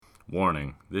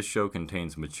Warning, this show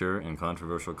contains mature and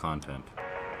controversial content.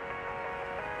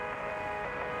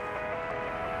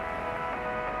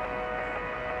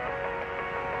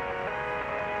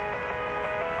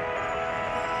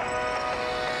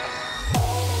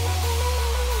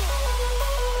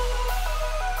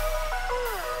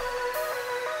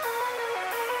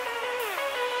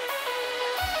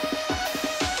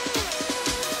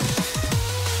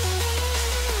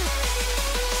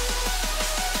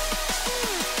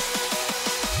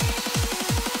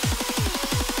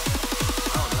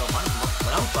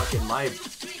 My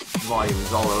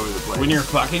volume's all over the place. When you're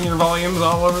fucking, your volume's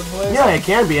all over the place? Yeah, it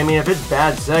can be. I mean, if it's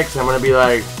bad sex, I'm gonna be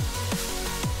like,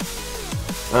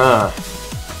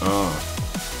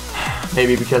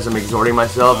 maybe because I'm exhorting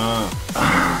myself.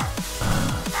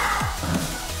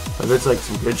 If it's like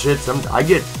some good shit, I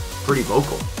get pretty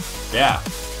vocal. Yeah.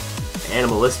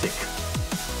 Animalistic.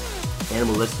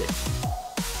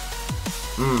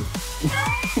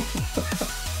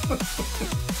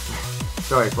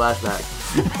 Sorry, flashback.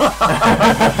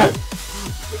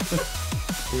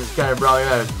 He just kind of brought me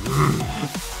back.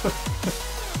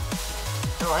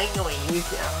 I like the way you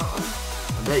sound.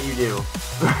 I bet you do.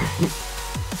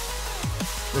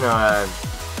 Speaking of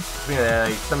that,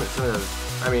 like some of those.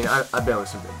 I mean, I've been with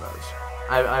some good bows.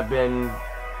 I've been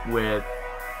with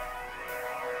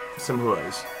some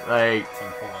hooas. Like,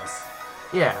 Some puss.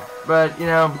 yeah, but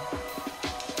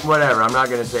whatever. I'm not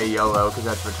gonna say YOLO because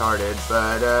that's retarded,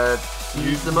 but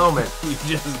use the moment. You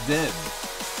just did.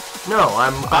 No,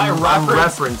 I'm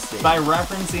referencing. By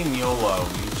referencing YOLO,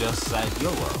 you just said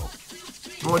YOLO.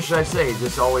 What should I say?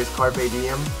 Just always carpe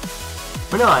diem?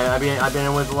 But no, I've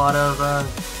been with a lot of,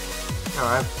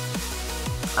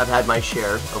 I've had my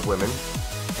share of women,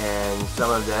 and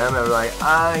some of them are like,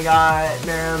 I got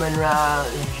Marilyn Monroe,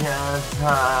 just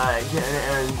an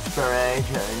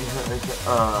inspiration.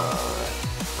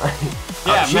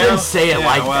 Yeah, she didn't say it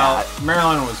like that.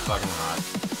 Marilyn was fucking hot.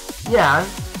 Yeah,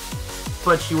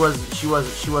 but she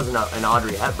wasn't an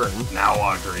Audrey Hepburn. Now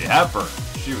Audrey Hepburn,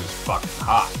 she was fucking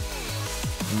hot.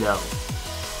 No.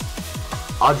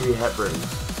 Audrey Hepburn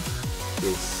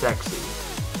is sexy.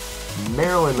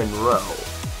 Marilyn Monroe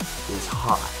is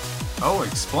hot. Oh,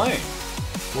 explain.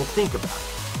 Well, think about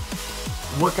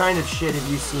it. What kind of shit have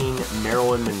you seen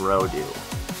Marilyn Monroe do?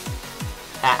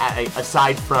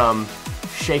 Aside from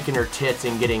shaking her tits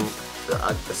and getting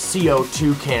a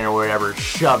CO2 can or whatever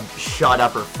shot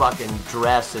up her fucking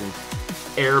dress and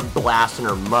air blasting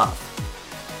her muff.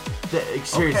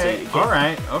 Seriously. Okay. All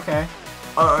right. Okay.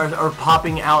 Or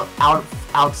popping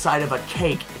outside of a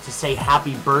cake to say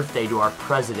happy birthday to our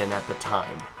president at the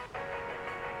time.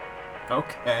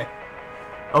 Okay.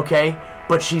 Okay?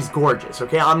 But she's gorgeous,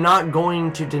 okay? I'm not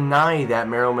going to deny that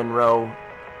Marilyn Monroe...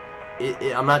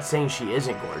 I'm not saying she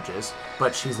isn't gorgeous,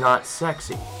 but she's not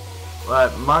sexy.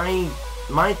 My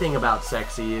thing about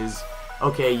sexy is,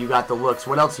 okay, you got the looks,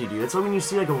 what else do you do? It's like when you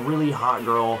see like a really hot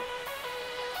girl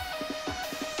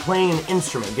playing an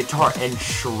instrument, guitar, and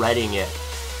shredding it.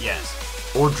 Yes.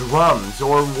 Or drums,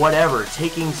 or whatever,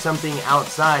 taking something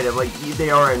outside of, like,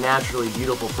 they are a naturally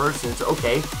beautiful person. It's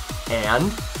okay,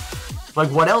 and,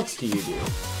 like, what else do you do?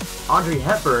 Audrey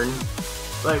Hepburn,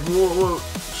 like,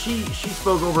 she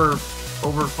spoke over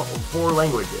 4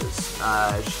 languages.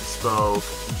 She spoke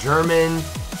German,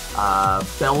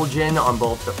 Belgian on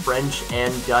both the French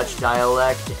and Dutch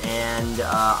dialect, and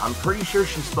I'm pretty sure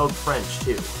she spoke French,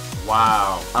 too.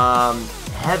 Wow.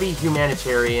 Heavy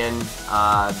humanitarian.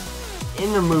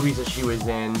 In the movies that she was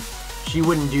in, she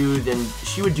would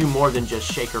do more than just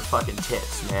shake her fucking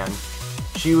tits, man.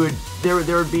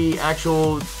 There would be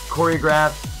actual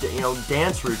choreographed,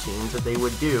 dance routines that they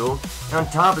would do. And on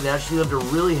top of that, she lived a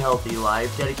really healthy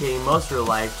life, dedicating most of her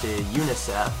life to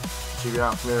UNICEF. If you're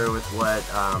not familiar with what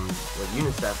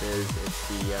UNICEF is, it's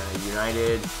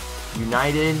the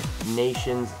United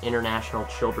Nations International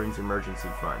Children's Emergency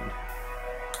Fund.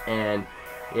 And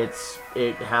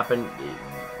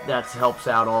that helps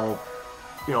out all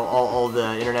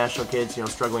the international kids,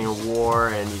 struggling in war,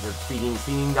 and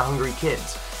feeding the hungry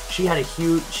kids. She had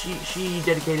she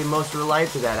dedicated most of her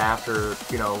life to that after,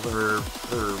 her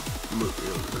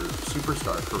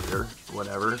superstar career,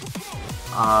 whatever.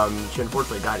 She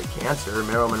unfortunately died of cancer.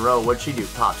 Marilyn Monroe, what'd she do?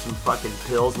 Pop some fucking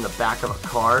pills in the back of a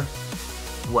car?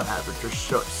 Whatever, just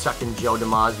sucking Joe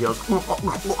DiMaggio's.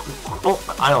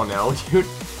 I don't know, dude.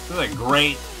 This is a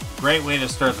great way to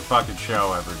start the fucking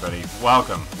show, everybody.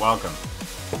 Welcome.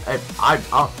 I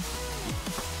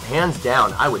hands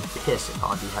down, I would piss in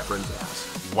Audrey Hepburn's ass.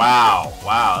 Wow,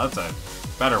 that's a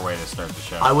better way to start the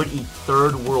show. I would eat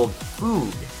third world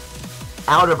food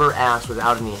out of her ass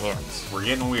without any hands. We're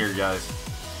getting weird, guys.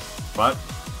 But,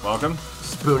 welcome.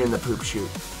 Spoon in the poop chute.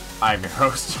 I'm your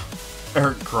host,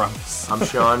 Eric Grumpus. I'm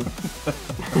Sean.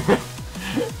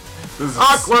 This is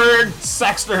Awkward!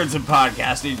 Sex Nerds and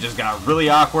Podcasting just got really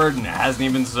awkward and it hasn't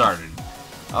even started.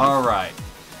 Alright.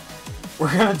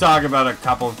 We're going to talk about a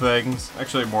couple things.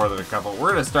 Actually, more than a couple.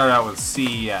 We're going to start out with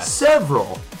CES.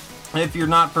 Several. If you're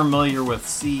not familiar with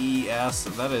CES,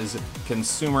 that is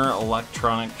Consumer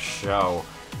Electronics Show.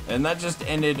 And that just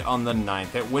ended on the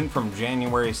 9th. It went from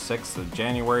January 6th to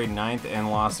January 9th in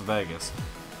Las Vegas.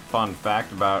 Fun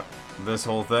fact about this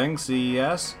whole thing,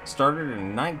 CES started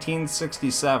in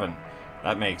 1967.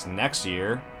 That makes next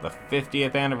year the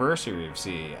 50th anniversary of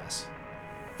CES.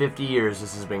 50 years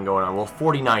this has been going on. Well,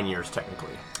 49 years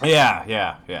technically.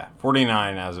 Yeah.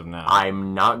 49 as of now.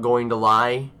 I'm not going to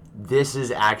lie. This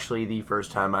is actually the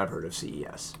first time I've heard of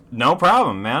CES. No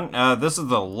problem, man. This is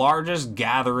the largest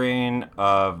gathering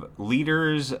of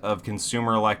leaders of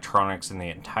consumer electronics in the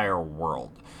entire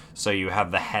world. So you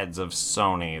have the heads of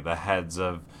Sony, the heads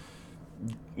of,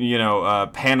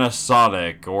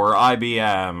 Panasonic or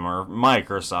IBM or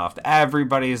Microsoft.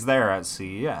 Everybody's there at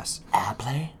CES.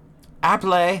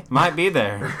 Apple might be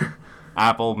there.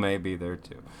 Apple may be there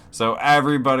too. So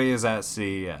everybody is at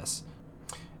CES.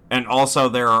 And also,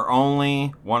 there are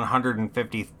only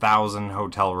 150,000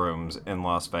 hotel rooms in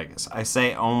Las Vegas. I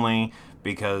say only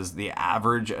because the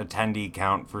average attendee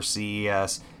count for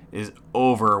CES is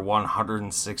over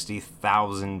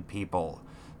 160,000 people.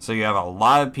 So you have a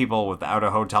lot of people without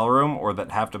a hotel room or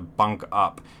that have to bunk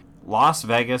up. Las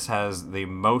Vegas has the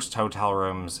most hotel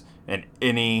rooms in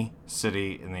any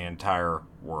city in the entire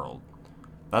world.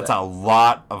 That's a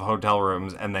lot of hotel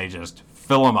rooms, and they just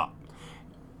fill them up.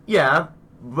 Yeah.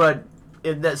 But,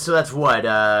 so that's what,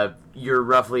 you're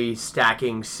roughly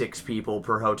stacking 6 people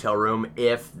per hotel room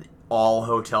if all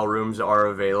hotel rooms are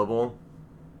available?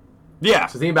 Yeah.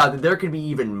 So think about it, there could be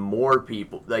even more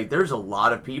people. Like, there's a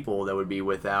lot of people that would be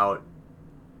without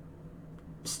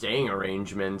staying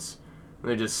arrangements.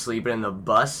 They're just sleeping in the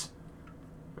bus,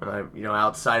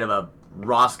 outside of a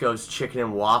Roscoe's Chicken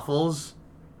and Waffles.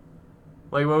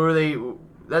 Like, what were they?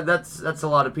 That's a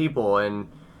lot of people, and...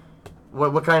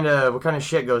 What kind of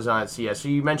shit goes on at CS? So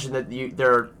you mentioned that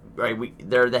they're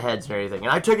the heads and everything, and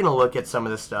I've taken a look at some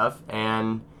of this stuff,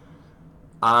 and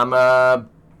I'm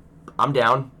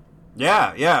down.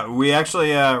 Yeah. We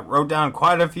actually wrote down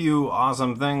quite a few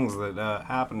awesome things that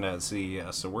happened at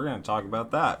CES, so we're going to talk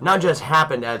about that. Not just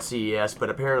happened at CES, but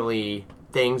apparently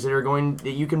things that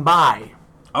you can buy.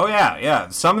 Oh yeah.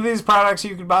 Some of these products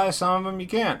you can buy, some of them you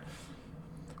can't.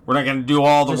 We're not going to do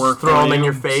all the work for you. Throw them in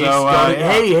your face. So,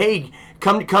 Hey,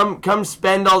 come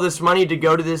spend all this money to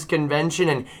go to this convention,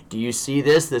 and do you see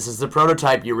this? This is the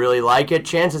prototype. You really like it?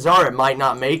 Chances are it might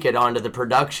not make it onto the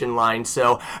production line,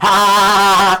 so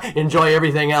enjoy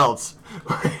everything else.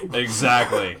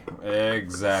 Exactly.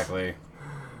 It's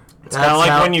kind of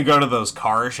like when you go to those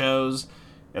car shows,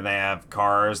 and they have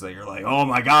cars that you're like, oh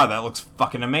my god, that looks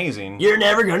fucking amazing. You're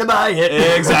never going to buy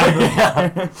it. Exactly.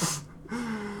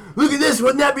 Look at this,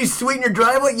 wouldn't that be sweet in your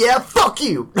driveway? Yeah, fuck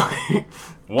you!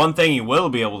 One thing you will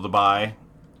be able to buy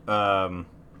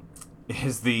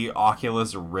is the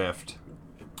Oculus Rift.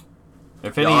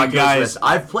 If any of you guys...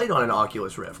 I've played on an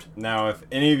Oculus Rift. Now, if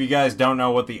any of you guys don't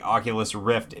know what the Oculus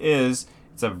Rift is,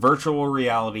 it's a virtual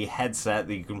reality headset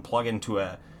that you can plug into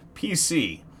a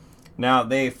PC. Now,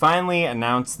 they finally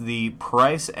announced the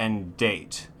price and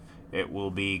date. It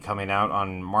will be coming out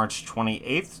on March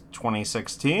 28th,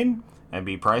 2016. And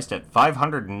be priced at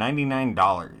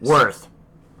 $599. Worth.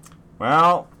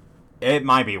 Well, it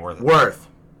might be worth it. Worth.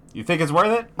 You think it's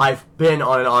worth it? I've been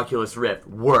on an Oculus Rift.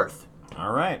 Worth.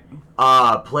 All right.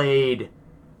 Played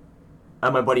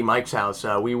at my buddy Mike's house.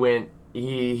 We went.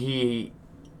 He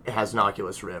has an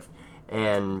Oculus Rift,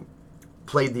 and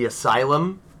played the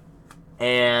Asylum.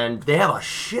 And they have a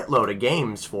shitload of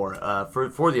games for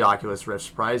the Oculus Rift.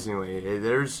 Surprisingly,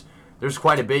 there's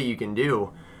quite a bit you can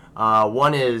do.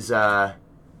 One is I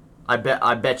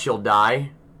Bet You'll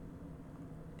Die,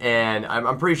 and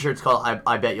I'm pretty sure it's called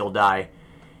I Bet You'll Die,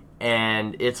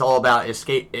 and it's all about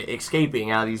escaping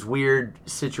out of these weird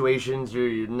situations.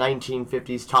 You're a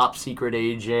 1950s top secret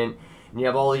agent, and you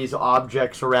have all these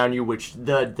objects around you, which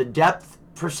the depth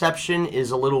perception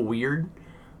is a little weird,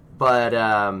 but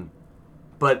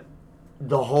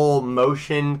the whole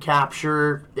motion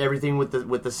capture, everything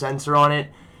with the sensor on it,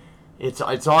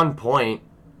 it's on point.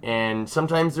 And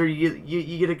sometimes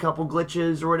you get a couple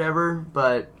glitches or whatever,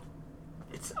 but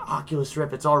it's Oculus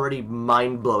Rift. It's already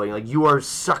mind-blowing. Like, you are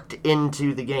sucked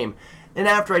into the game. And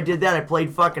after I did that, I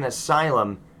played fucking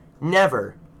Asylum.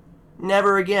 Never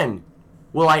again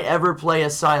will I ever play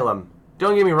Asylum.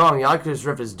 Don't get me wrong, the Oculus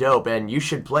Rift is dope, and you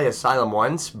should play Asylum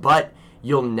once, but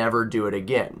you'll never do it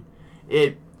again.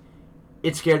 It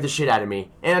scared the shit out of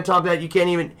me. And on top of that, you can't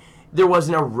even... There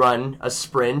wasn't a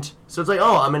sprint. So it's like,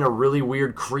 oh, I'm in a really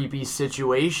weird, creepy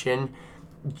situation.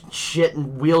 Shit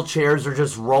and wheelchairs are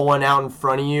just rolling out in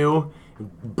front of you.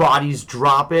 Bodies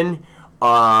dropping.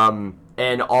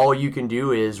 And all you can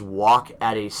do is walk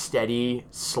at a steady,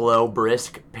 slow,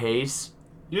 brisk pace.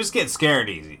 You just get scared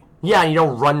easy. Yeah, and you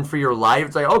don't run for your life.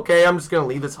 It's like, okay, I'm just going to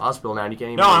leave this hospital now. And you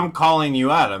can't even... No, I'm calling you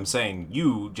out. I'm saying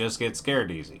you just get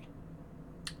scared easy.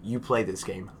 You play this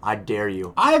game. I dare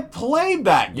you. I played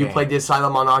that game. You played the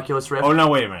Asylum on Oculus Rift? Oh, no,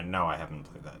 wait a minute. No, I haven't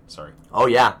played that. Sorry. Oh,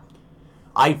 yeah.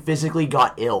 I physically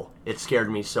got ill. It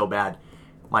scared me so bad.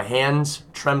 My hands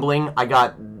trembling.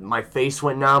 My face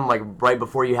went numb, like right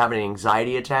before you have an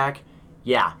anxiety attack.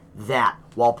 Yeah, that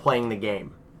while playing the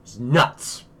game. It's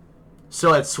nuts.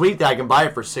 So it's sweet that I can buy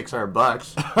it for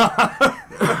 $600.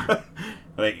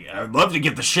 Like, I'd love to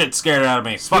get the shit scared out of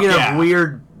me. Speaking of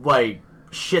weird, like,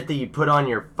 shit that you put on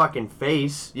your fucking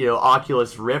face,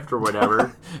 Oculus Rift or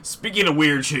whatever. Speaking of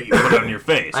weird shit you put on your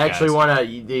face, I actually want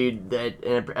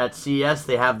to... At CES,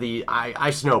 they have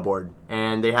I snowboard,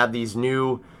 and they have these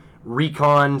new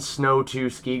Recon Snow 2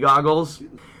 ski goggles.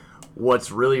 What's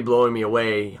really blowing me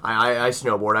away, I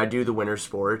snowboard, I do the winter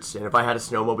sports, and if I had a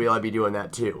snowmobile, I'd be doing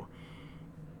that too.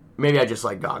 Maybe I just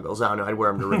like goggles. I don't know. I'd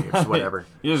wear them to raves, whatever.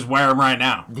 You just wear them right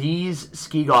now. These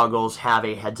ski goggles have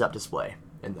a heads-up display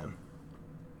in them.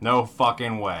 No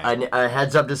fucking way. A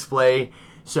heads-up display.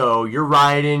 So you're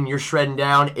riding, you're shredding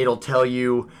down. It'll tell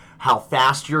you how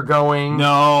fast you're going.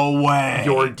 No way.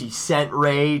 Your descent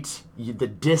rate, the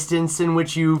distance in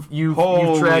which you've trekked.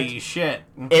 Holy shit.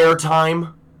 Air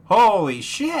time. Holy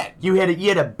shit. You had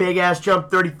a big-ass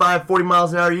jump, 35, 40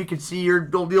 miles an hour. You could see your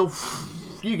deal.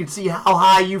 You can see how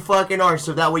high you fucking are,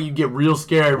 so that way you get real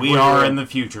scared. We are in the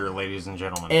future, ladies and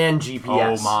gentlemen. And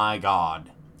GPS. Oh my god.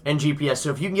 And GPS,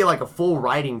 so if you can get like a full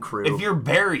riding crew. If you're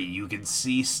Barry, you can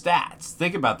see stats.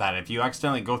 Think about that. If you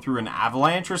accidentally go through an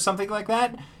avalanche or something like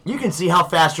that, you can see how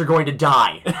fast you're going to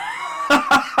die.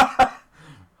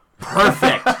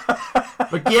 Perfect.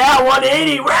 But yeah,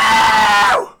 180.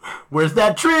 Wow! Where's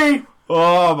that tree?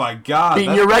 Oh my god.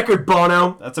 Beating your record,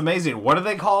 Bono. That's amazing. What are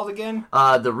they called again?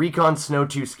 The Recon Snow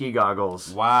 2 ski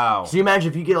goggles. Wow. So you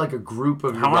imagine if you get like a group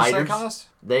of How much riders. they cost?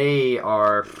 They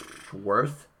are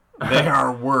worth. They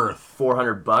are worth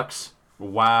 $400.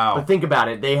 Wow. But think about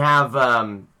it. They have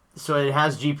so it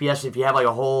has GPS. If you have like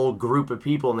a whole group of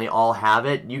people and they all have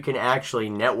it, you can actually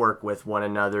network with one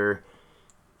another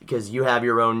because you have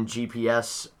your own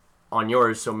GPS on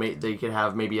yours. So they could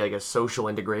have maybe like a social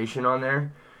integration on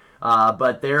there.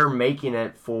 But they're making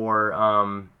it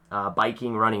for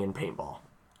biking, running, and paintball.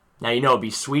 Now, it'd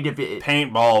be sweet if it...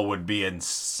 Paintball would be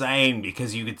insane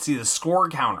because you could see the score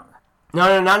counter.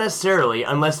 No, not necessarily,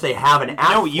 unless they have an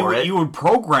app for it. You would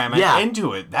program it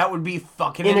into it. That would be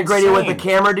fucking integrated insane. with the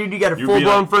camera, dude. You got a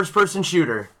full-blown first-person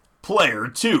shooter. Player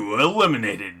 2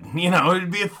 eliminated.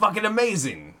 It'd be fucking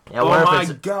amazing. Yeah, oh my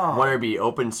god. I wonder it'd be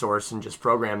open source and just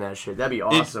program that shit. That'd be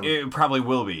awesome. It probably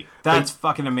will be. That's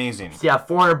fucking amazing. Yeah,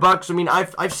 $400. I mean,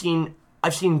 I've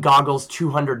seen goggles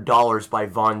 $200 by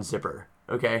Von Zipper.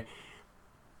 Okay,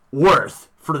 worth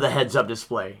for the heads-up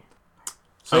display.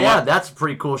 So that's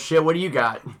pretty cool shit. What do you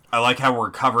got? I like how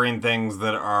we're covering things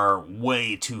that are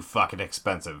way too fucking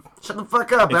expensive. Shut the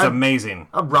fuck up, man. It's amazing.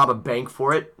 I'll rob a bank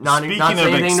for it. Not Speaking say of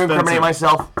anything expensive, to incriminate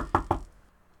myself.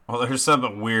 Well, there's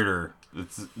something weirder.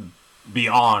 It's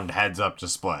beyond heads-up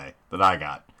display that I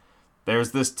got.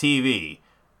 There's this TV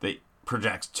that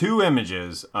projects 2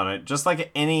 images on it, just like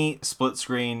any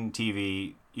split-screen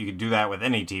TV. You can do that with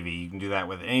any TV. You can do that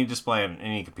with any display on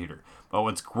any computer. But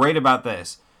what's great about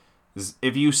this is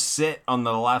if you sit on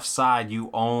the left side, you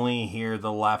only hear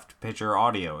the left picture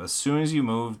audio. As soon as you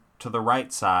move to the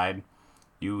right side,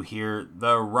 you hear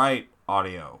the right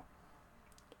audio.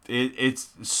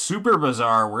 It's super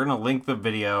bizarre. We're going to link the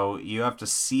video. You have to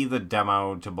see the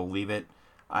demo to believe it.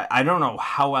 I don't know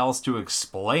how else to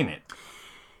explain it.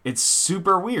 It's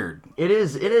super weird. It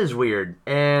is weird.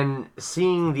 And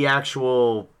seeing the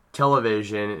actual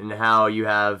television and how you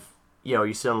have,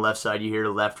 you sit on the left side, you hear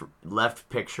the left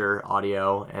picture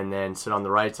audio, and then sit on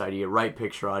the right side, you get right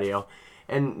picture audio.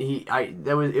 And it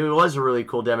was a really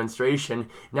cool demonstration.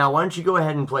 Now, why don't you go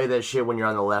ahead and play that shit when you're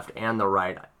on the left and the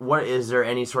right? What is there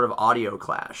any sort of audio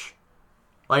clash?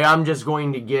 Like, I'm just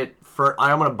going to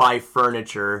I'm going to buy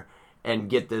furniture and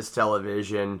get this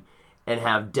television and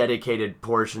have dedicated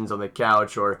portions on the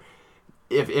couch, or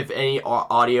if any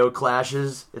audio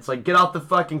clashes, it's like, get off the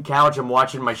fucking couch, I'm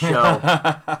watching my show.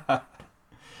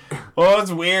 Well,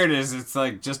 what's weird is it's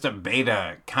like just a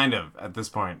beta, kind of, at this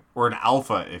point, or an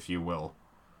alpha, if you will.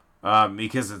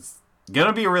 Because it's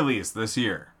gonna be released this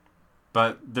year.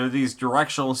 But they're these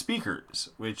directional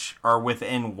speakers, which are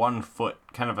within 1 foot,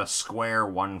 kind of a square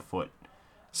 1 foot.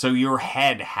 So your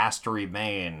head has to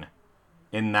remain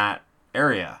in that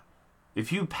area.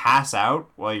 If you pass out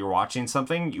while you're watching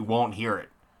something, you won't hear it.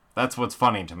 That's what's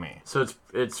funny to me. So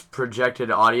it's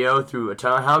projected audio through a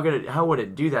tunnel. How would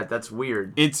it do that? That's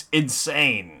weird. It's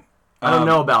insane. I don't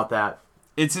know about that.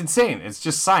 It's insane. It's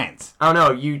just science. I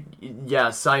don't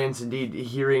know. Science indeed.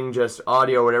 Hearing just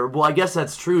audio or whatever. Well, I guess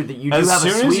that's true that you do have a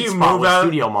sweet spot with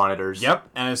studio monitors. Yep.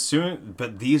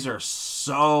 But these are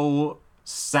so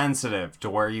sensitive to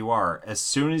where you are. As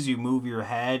soon as you move your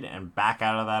head and back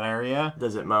out of that area,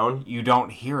 does it moan? You don't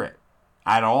hear it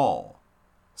at all.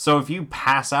 So if you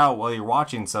pass out while you're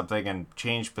watching something and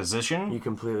change position, you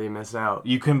completely miss out.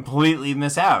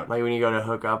 Like when you go to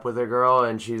hook up with a girl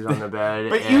and she's on the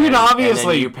bed, but you can obviously,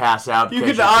 and then you pass out. You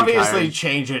could obviously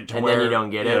change it to and where then you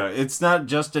don't get it. It's not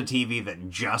just a TV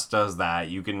that just does that.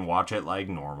 You can watch it like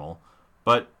normal,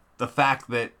 but the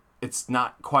fact that it's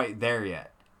not quite there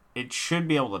yet, it should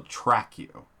be able to track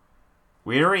you.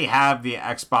 We already have the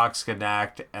Xbox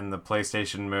Connect and the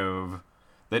PlayStation Move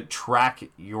that track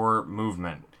your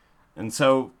movement. And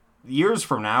so, years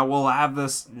from now, we'll have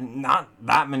this, not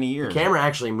that many years. The camera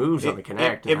actually moves on the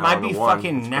Kinect. It might be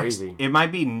fucking next. Crazy. It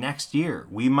might be next year.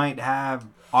 We might have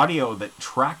audio that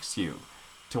tracks you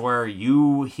to where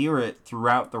you hear it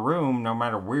throughout the room, no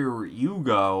matter where you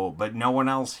go, but no one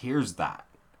else hears that.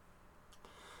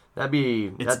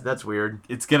 That's weird.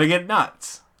 It's gonna get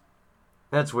nuts.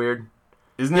 That's weird.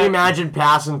 Isn't Can you imagine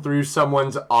passing through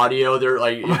someone's audio? They're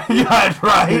like, yeah,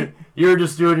 right. You're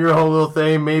just doing your whole little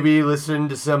thing. Maybe listening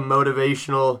to some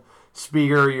motivational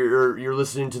speaker. You're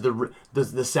listening to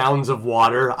the sounds of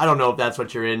water. I don't know if that's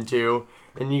what you're into.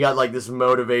 And you got like this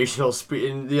motivational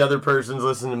and the other person's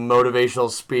listening to motivational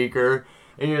speaker,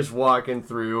 and you're just walking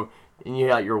through, and you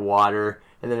got your water,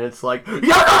 and then it's like, you're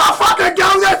gonna fucking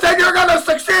do this, and you're gonna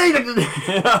succeed.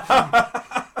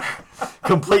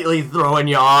 Completely throwing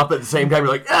you off at the same time.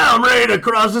 You're like, I'm ready to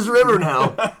cross this river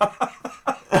now.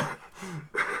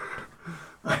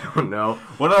 I don't know.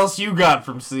 What else you got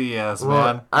from CES,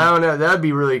 man? I don't know. That'd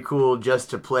be really cool just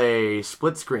to play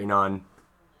split screen on.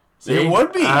 See? It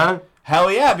would be.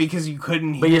 Hell yeah, because you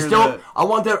couldn't hear. But you still, I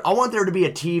want there to be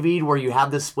a TV where you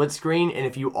have the split screen, and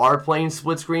if you are playing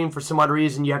split screen for some odd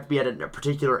reason, you have to be at a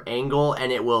particular angle,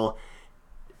 and it'll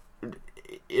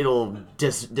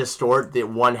distort the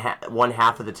one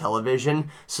half of the television,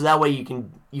 so that way you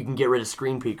can get rid of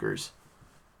screen peekers.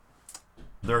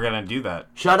 They're gonna do that.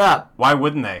 Shut up. Why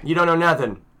wouldn't they? You don't know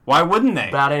nothing. Why wouldn't they?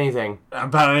 About anything.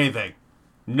 About anything.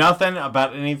 Nothing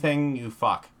about anything, you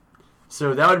fuck.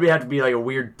 So that would have to be like a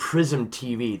weird prism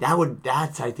TV.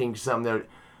 That's I think something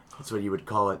that's what you would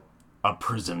call it. A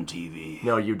prism TV.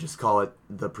 No, you just call it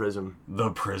the prism.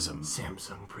 The prism.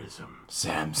 Samsung prism.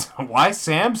 Samsung. Why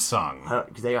Samsung?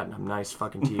 Because they got nice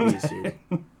fucking TVs, dude.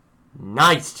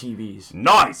 Nice TVs.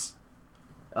 Nice.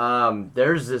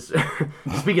 There's this.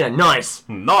 Speaking of nice.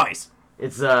 Nice.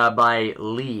 It's by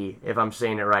Lee, if I'm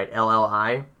saying it right.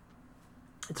 LLI.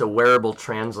 It's a wearable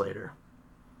translator.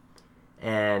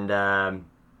 And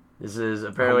this is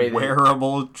apparently a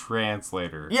wearable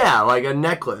translator. Yeah, like a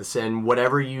necklace, and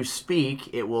whatever you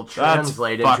speak, it will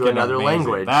translate into another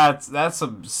language. That's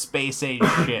some space age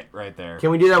shit right there. Can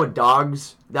we do that with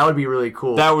dogs? That would be really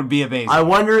cool. That would be amazing. I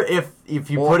wonder if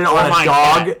you put it on a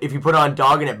dog, if you put it on a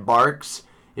dog and it barks,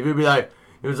 if it would be like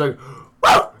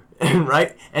whoa,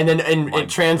 right, and then it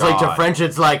translates to French.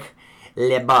 It's like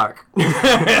le bark,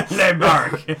 le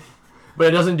bark. But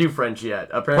it doesn't do French yet.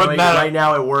 Apparently, right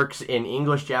now it works in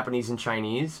English, Japanese, and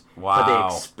Chinese.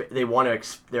 Wow. But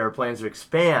there are plans to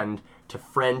expand to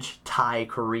French, Thai,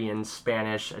 Korean,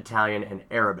 Spanish, Italian, and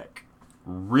Arabic.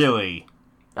 Really?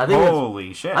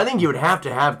 Holy shit. I think you would have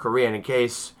to have Korean in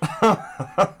case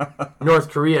North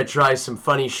Korea tries some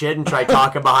funny shit and try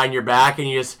talking behind your back, and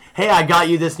you just, hey, I got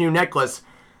you this new necklace.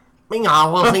 I'm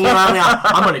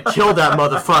going to kill that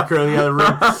motherfucker in the other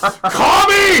room. Call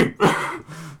me!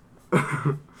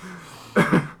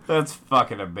 That's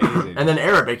fucking amazing. And then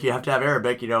Arabic, you have to have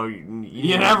Arabic. You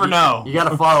never know. You got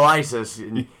to follow ISIS.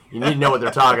 You need to know what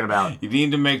they're talking about. You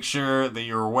need to make sure that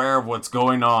you're aware of what's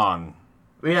going on.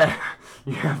 Yeah,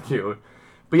 you have to.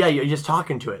 But yeah, you're just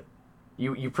talking to it.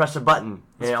 You press a button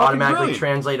and it automatically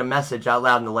translates a message out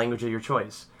loud in the language of your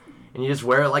choice, and you just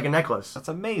wear it like a necklace. That's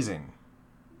amazing.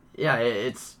 Yeah,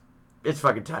 it's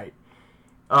fucking tight.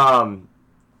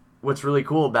 What's really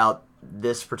cool about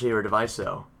this particular device,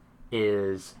 though,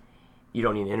 is you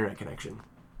don't need an internet connection.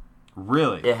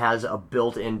 Really? It has a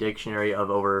built-in dictionary of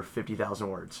over 50,000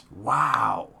 words.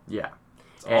 Wow. Yeah.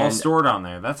 It's all stored on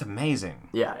there. That's amazing.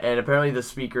 Yeah, and apparently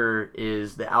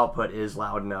the output is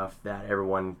loud enough that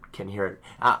everyone can hear it.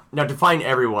 Now, to find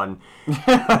everyone,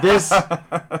 this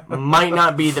might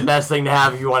not be the best thing to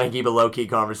have if you want to keep a low-key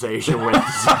conversation with.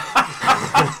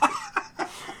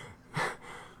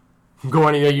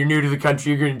 You're new to the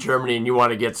country, you're in Germany, and you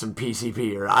want to get some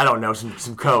PCP, or I don't know,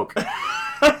 some Coke. And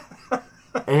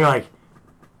you're like,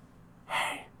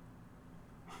 hey,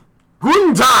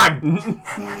 Guten Tag!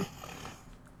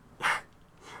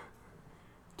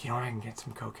 Do you know where I can get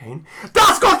some cocaine?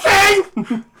 Das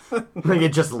cocaine! Like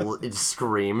it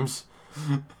screams.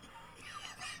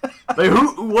 Like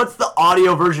what's the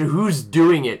audio version? Who's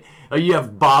doing it? You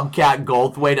have Bobcat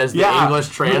Goldthwait as the English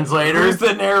translator. Who's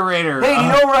the narrator? Hey,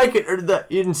 you know where I can,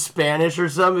 in Spanish or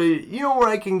something? You know where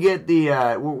I can get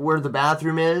where the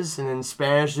bathroom is? And in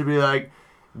Spanish it'd be like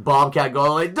Bobcat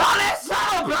Goldthwait.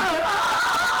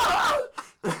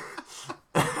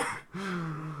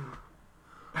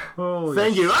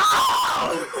 Thank you.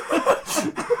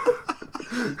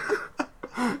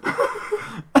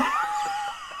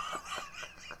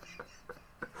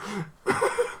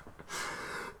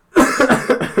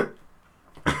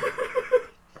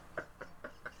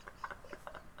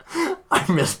 I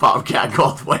miss Bobcat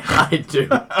Goldthwait. I do.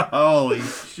 Holy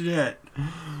shit.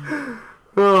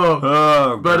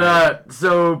 But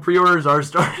so pre-orders are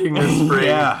starting this spring.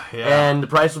 Yeah. And the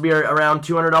price will be around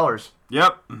 $200.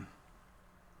 Yep.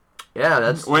 Yeah,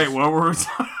 that's... Wait, what were we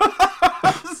talking about?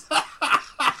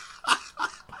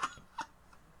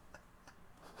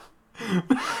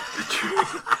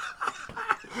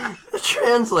 The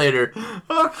translator.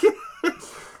 Okay.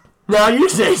 Now you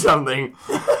say something.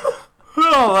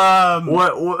 Well,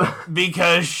 What?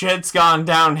 because shit's gone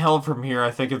downhill from here,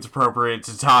 I think it's appropriate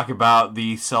to talk about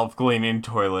the self-cleaning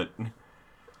toilet.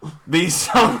 The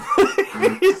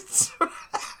self-cleaning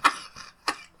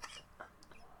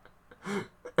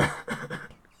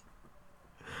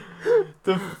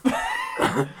the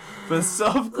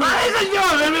self-cleaning... Ladies and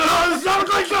gentlemen, the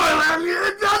self-cleaning toilet.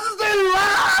 It doesn't stay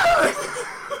loud.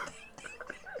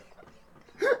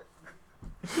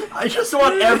 I just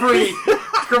want every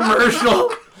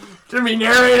commercial to be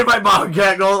narrated by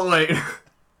Bobcat Goldthwait.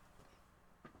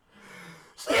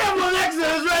 Sample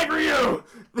Nexus is right for you.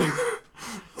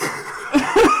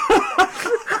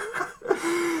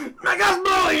 My God's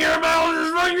blowing your mouth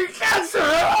is fucking cancer.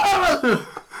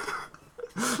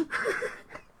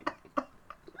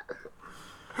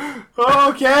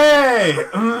 Okay.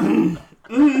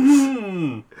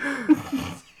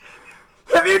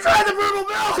 Have you tried the Purple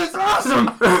Bill? It's awesome.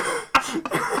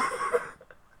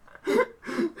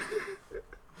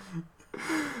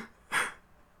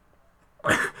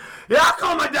 Yeah, I'll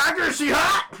call my doctor. Is she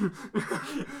hot?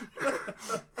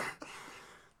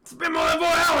 It's been more than 4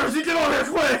 hours. You get over here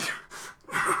quick.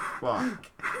 Fuck.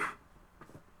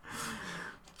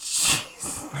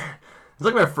 Jeez. It's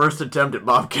like my first attempt at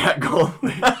Bobcat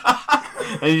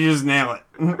Goldthwait. And you just nail it.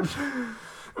 Nail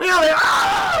it.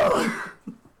 Oh!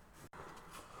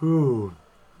 Ooh.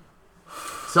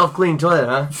 Self-clean toilet,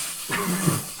 huh?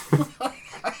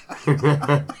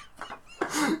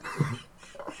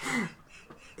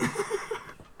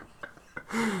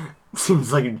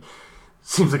 Seems like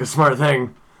a smart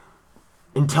thing.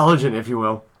 Intelligent, if you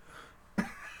will.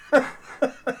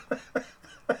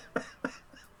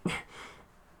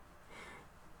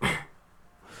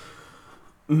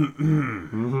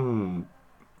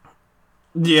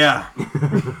 Yeah.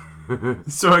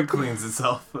 So it cleans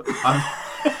itself.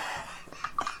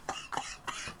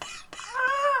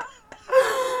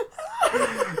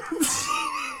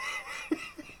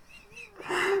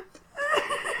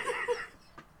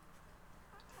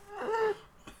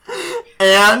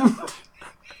 And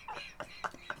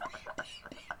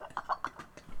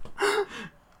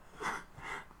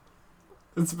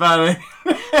it's about it.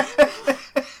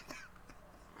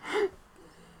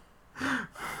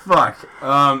 Fuck.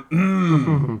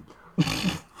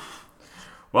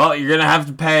 Well, you're gonna have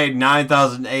to pay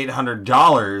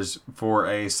 $9,800 for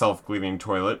a self-cleaning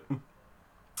toilet,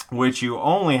 which you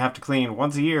only have to clean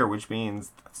once a year, which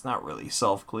means that's not really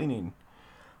self-cleaning.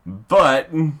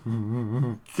 But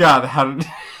God, how did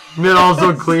it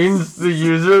also cleans the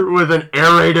user with an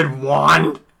aerated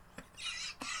wand,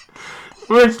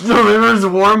 which delivers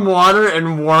warm water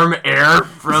and warm air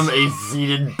from a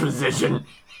seated position.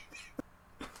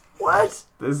 What?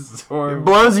 This is horrible. It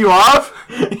blows you off?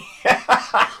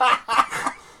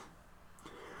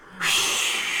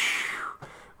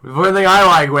 The one thing I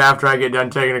like after I get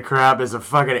done taking a crap is a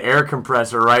fucking air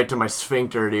compressor right to my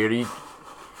sphincter, dude.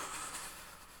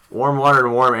 Warm water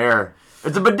and warm air.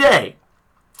 It's a bidet.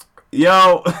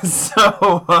 Yo,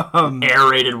 so,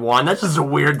 Aerated one. That's just a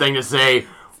weird thing to say.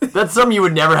 That's something you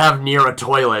would never have near a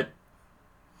toilet.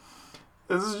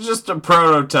 This is just a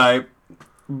prototype.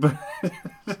 But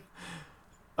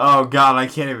oh, God, I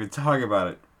can't even talk about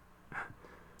it.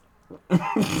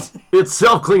 Its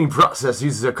self-cleaning process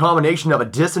uses a combination of a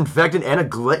disinfectant and a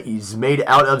glaze made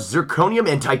out of zirconium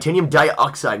and titanium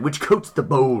dioxide, which coats the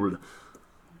bowl.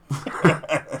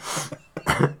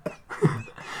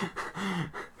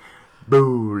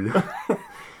 Bowl.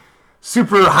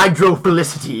 Super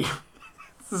hydrophilicity.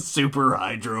 Super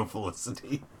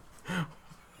hydrophilicity.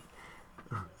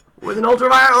 With an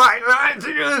ultraviolet light.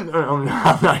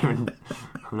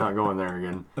 I'm not going there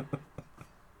again.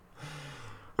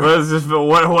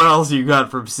 What else you got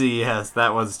from CES?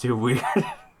 That one's too weird.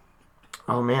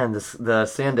 Oh man, the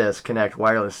SanDisk Connect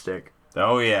wireless stick.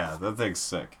 Oh yeah, that thing's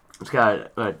sick. It's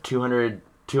got 200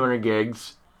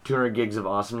 gigs of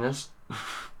awesomeness.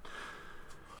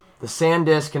 The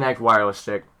SanDisk Connect wireless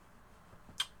stick.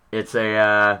 It's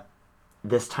a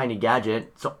this tiny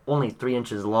gadget. It's only 3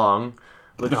 inches long.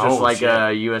 Looks just like a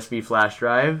USB flash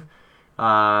drive.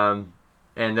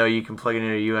 And though you can plug it in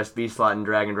a USB slot and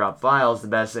drag and drop files, the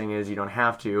best thing is you don't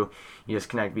have to. You just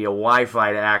connect via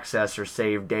Wi-Fi to access or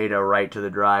save data right to the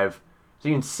drive. So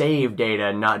you can save data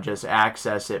and not just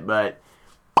access it, but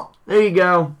there you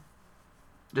go.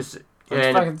 That's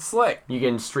fucking slick. You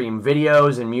can stream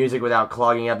videos and music without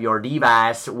clogging up your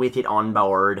device with it on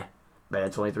board. But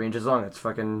it's only 3 inches long. That's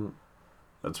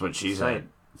what she said.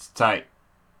 It's tight.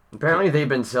 Apparently they've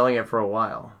been selling it for a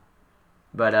while.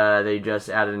 But they just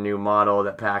added a new model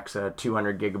that packs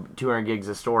 200 gigs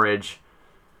of storage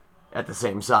at the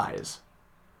same size.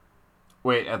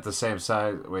 Wait, at the same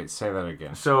size? Wait, say that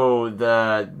again. So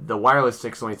the wireless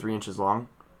stick's only 3 inches long.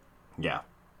 Yeah.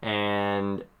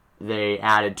 And they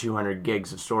added 200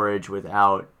 gigs of storage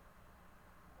without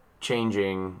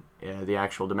changing the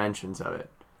actual dimensions of it.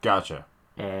 Gotcha.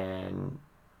 And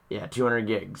yeah, 200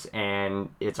 gigs. And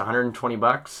it's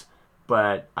 $120.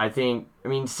 But I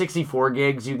mean, 64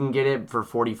 gigs, you can get it for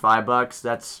 $45.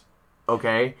 That's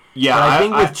okay. Yeah. But I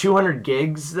think with 200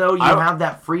 gigs, though, you have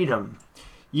that freedom.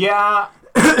 Yeah.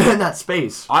 And that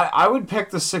space. I would pick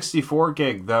the 64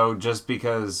 gig, though, just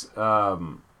because...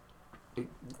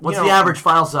 What's the average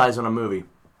file size on a movie?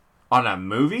 On a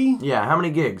movie? Yeah, how many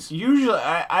gigs? Usually,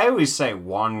 I always say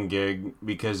 1 gig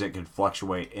because it could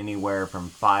fluctuate anywhere from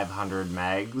 500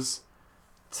 megs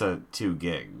to 2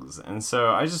 gigs, and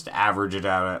so I just average it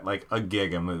out at like a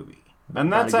gig a movie,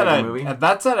 and that's at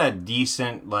a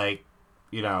decent bit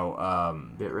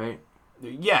rate.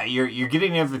 Yeah, you're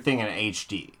getting everything in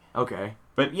HD. Okay.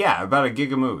 But yeah, about a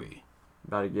gig a movie.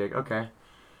 About a gig. Okay.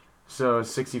 So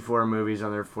 64 movies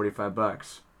on there,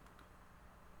 $45.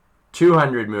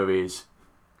 200 movies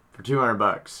for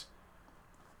 $200.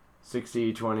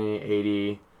 60, 20,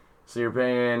 80. So you're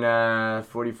paying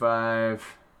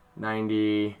 45.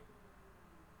 90,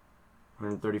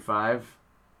 135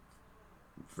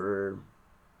 for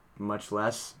much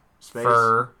less space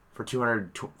for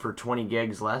 200 for 20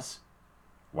 gigs less.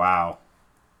 Wow,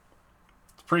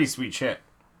 it's pretty sweet shit.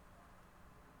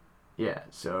 Yeah,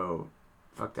 so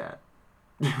fuck that.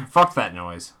 Fuck that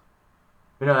noise.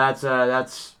 But no, that's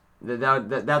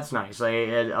nice. Like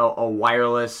a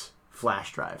wireless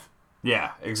flash drive.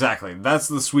 Yeah, exactly. That's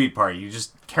the sweet part. You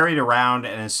just carry it around,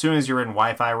 and as soon as you're in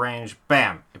Wi-Fi range,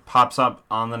 bam, it pops up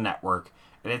on the network,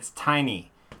 and it's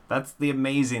tiny. That's the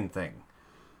amazing thing.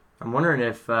 I'm wondering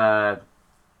if, with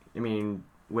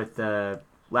the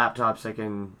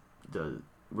laptops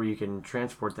where you can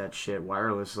transport that shit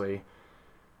wirelessly,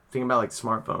 think about like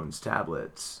smartphones,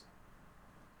 tablets.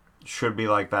 Should be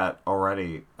like that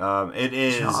already. It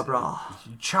is.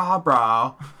 Cha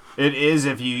bra. It is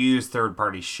if you use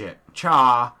third-party shit.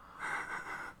 Cha.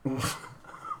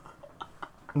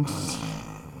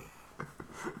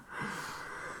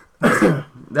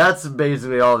 That's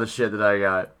basically all the shit that I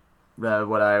got.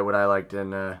 What I liked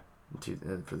for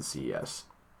the CES.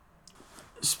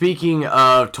 Speaking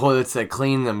of toilets that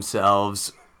clean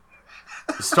themselves,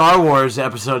 Star Wars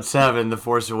Episode 7, The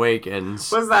Force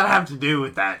Awakens. What does that have to do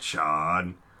with that,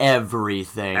 Sean?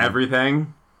 Everything.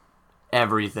 Everything?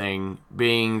 Everything.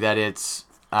 Being that it's...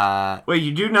 Wait,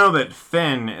 you do know that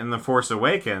Finn in The Force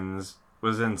Awakens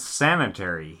was in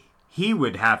sanitary. He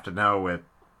would have to know with,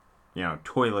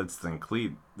 toilets that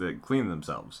clean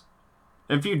themselves.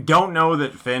 If you don't know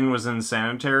that Finn was in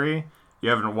sanitary... You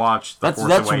haven't watched The Force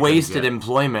Awakens. That's wasted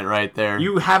employment right there.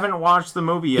 You haven't watched the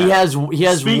movie yet. He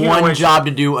has one job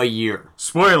to do a year.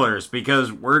 Spoilers,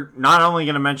 because we're not only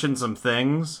going to mention some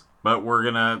things, but we're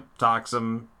going to talk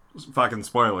some fucking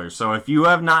spoilers. So if you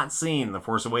have not seen The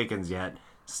Force Awakens yet,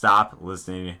 Stop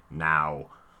listening now.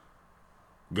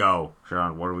 Go,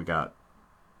 Sean. What do we got?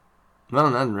 No,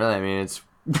 nothing really. I mean, it's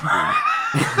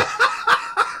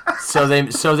so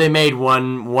they made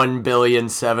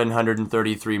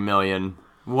 1,733,000,000.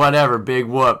 Whatever, big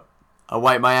whoop. I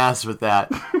wipe my ass with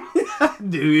that.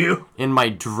 Do you? In my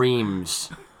dreams,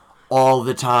 all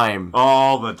the time.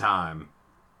 All the time.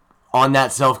 On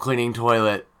that self-cleaning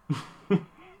toilet.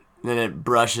 Then it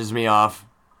brushes me off.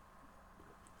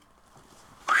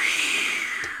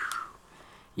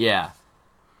 Yeah.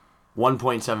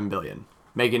 1.7 billion.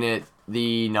 Making it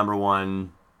the number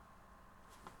one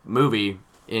movie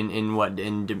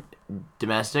in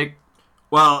domestic?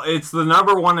 Well, it's the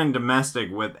number one in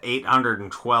domestic with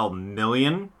 812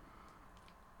 million.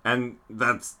 And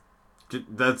that's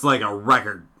like a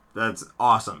record. That's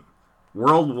awesome.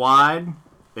 Worldwide,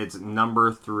 it's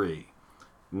number 3.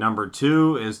 Number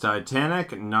 2 is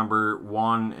Titanic. Number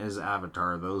 1 is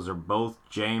Avatar. Those are both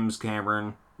James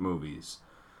Cameron movies.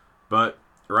 But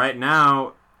right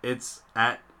now, it's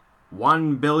at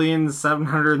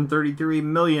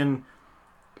 1,733,000,000.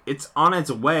 It's on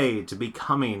its way to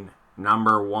becoming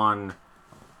number 1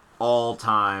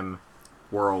 all-time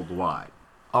worldwide.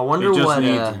 I wonder it just what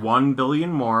needs 1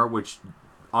 billion more, which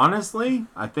honestly,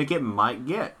 I think it might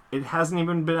get. It hasn't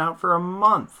even been out for a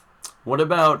month. What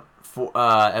about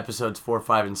episodes 4,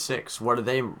 5, and 6? What are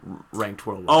they ranked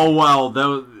worldwide? Oh well,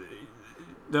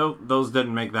 those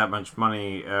didn't make that much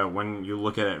money when you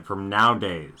look at it from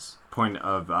nowadays point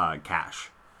of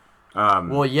cash.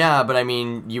 Well, yeah, but I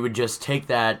mean, you would just take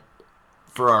that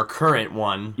for our current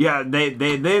one. Yeah,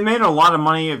 they made a lot of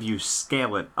money if you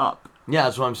scale it up. Yeah,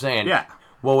 that's what I'm saying. Yeah.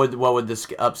 What would the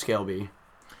upscale be?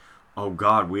 Oh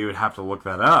God, we would have to look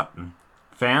that up.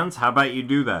 Fans, how about you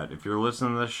do that? If you're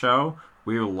listening to this show,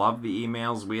 we love the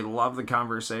emails. We love the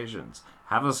conversations.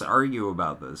 Have us argue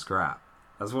about this crap.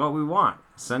 That's what we want.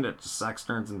 Send it to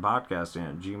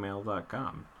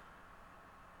sexnerdsandpodcasting@gmail.com.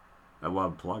 I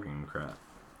love plugging crap.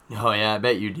 Oh yeah, I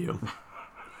bet you do.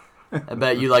 I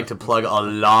bet you like to plug a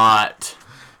lot.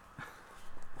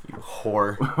 You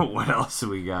whore. What else do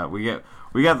we got? We got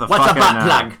the What's fucking... a butt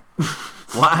plug?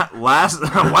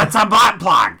 What's a butt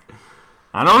plug?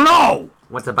 I don't know.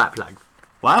 What's a butt plug?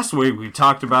 Last week we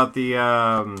talked about the...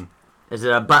 Is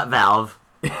it a butt valve?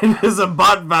 It is a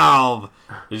butt valve.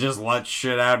 You just let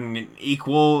shit out in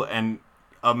equal and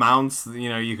amounts. You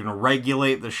know, you can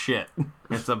regulate the shit.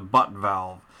 It's a butt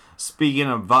valve. Speaking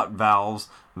of butt valves,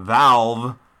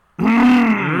 Valve.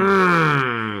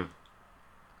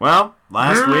 Well,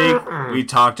 last week we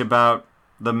talked about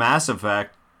the Mass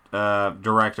Effect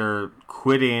director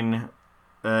quitting,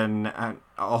 and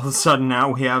all of a sudden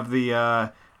now we have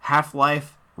the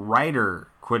Half-Life writer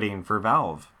quitting for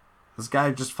Valve. This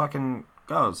guy just fucking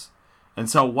goes. And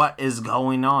so what is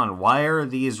going on? Why are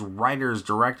these writers,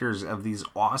 directors of these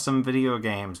awesome video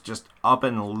games just up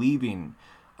and leaving?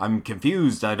 I'm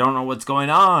confused. I don't know what's going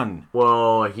on.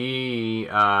 Well, he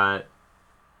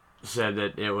said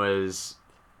that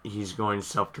he's going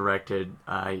self-directed.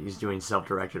 He's doing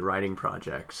self-directed writing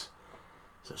projects.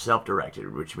 So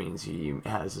self-directed, which means he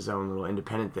has his own little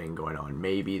independent thing going on.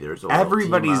 Maybe there's a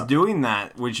everybody's doing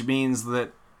that, which means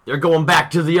that they're going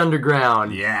back to the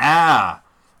underground. Yeah.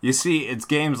 You see, it's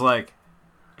games like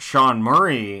Sean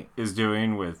Murray is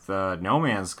doing with No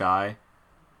Man's Sky.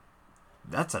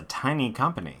 That's a tiny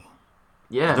company.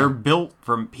 Yeah. They're built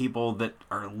from people that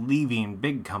are leaving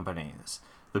big companies.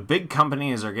 The big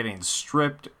companies are getting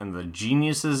stripped and the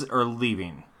geniuses are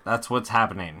leaving. That's what's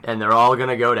happening. And they're all going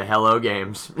to go to Hello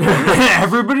Games.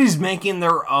 Everybody's making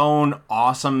their own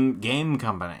awesome game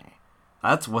company.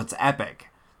 That's what's epic.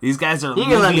 These guys are leaving. You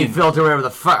can let me filter whatever the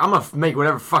fuck. I'm going to make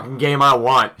whatever fucking game I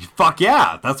want. Fuck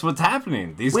yeah. That's what's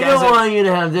happening. These we guys don't want you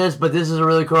to have this, but this is a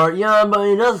really cool. Yeah, but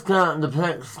it does kind of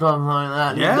depict stuff like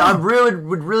that. Yeah. I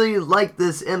would really like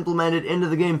this implemented into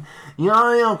the game.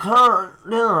 Yeah, you can't.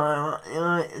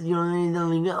 You need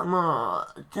to get more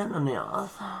attention.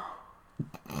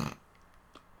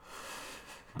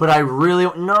 But I really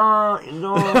no.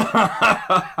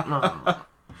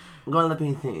 Go let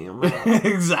me see.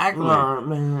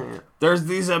 Exactly. There's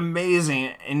these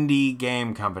amazing indie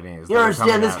game companies. You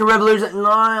understand this revolution?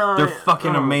 No, they're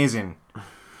fucking amazing.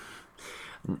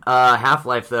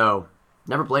 Half-Life though,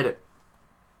 never played it.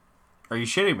 Are you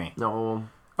shitting me? No.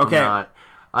 Okay. I'm not.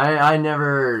 I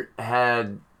never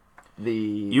had the.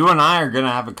 You and I are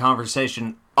gonna have a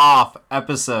conversation off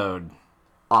episode.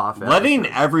 Letting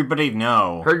everybody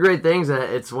know. Heard great things.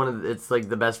 It's like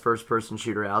the best first-person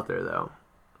shooter out there though.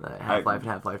 Half-Life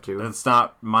and Half-Life 2. That's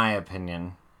not my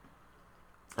opinion.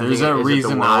 There's a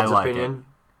reason I like it.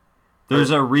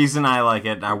 There's a reason I like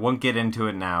it, and I won't get into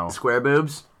it now. Square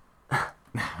boobs?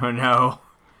 Oh, no.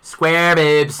 Square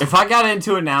babes. If I got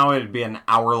into it now, it'd be an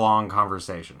hour-long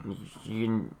conversation.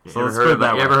 So let's put it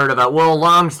that way. You ever heard about, well,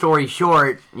 long story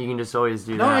short, you can just always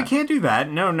do that. No, I can't do that.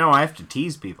 No, I have to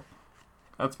tease people.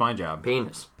 That's my job.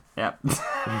 Penis. Yep.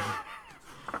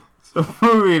 So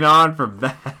moving on from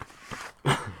that.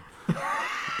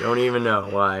 Don't even know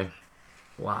why.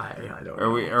 Why? I don't know.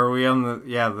 Are we on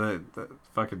the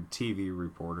fucking TV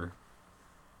reporter.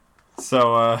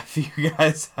 So if you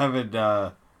guys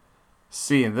haven't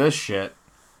seen this shit,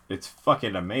 it's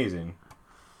fucking amazing.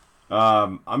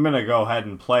 I'm gonna go ahead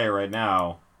and play it right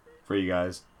now for you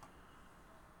guys.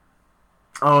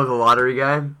 Oh, the lottery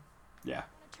guy? Yeah.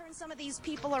 Turn some of these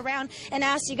people around and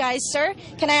ask you guys, sir,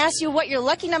 can I ask you what your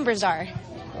lucky numbers are?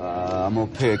 I'm gonna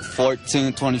pick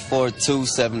 14, 24, 2,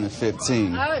 7, and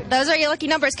 15. Oh, those are your lucky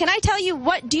numbers. Can I tell you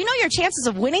do you know your chances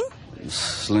of winning?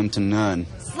 Slim to none.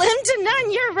 Slim to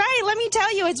none, you're right. Let me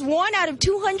tell you, it's 1 out of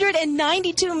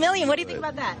 292 million. What do you think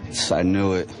about that? I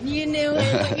knew it. You knew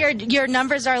it. Your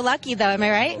numbers are lucky, though. Am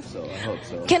I right? I hope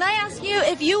so. Can I ask you,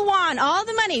 if you won all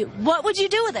the money, what would you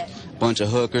do with it? Bunch of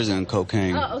hookers and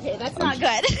cocaine. Oh, okay, that's not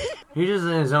good. He's just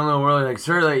in his own little world, like,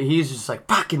 sir, like, he's just like,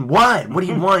 fucking what? What do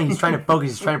you want? He's trying to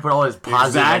focus. He's trying to put all his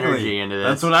positive energy into this.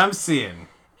 That's what I'm seeing.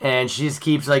 And she just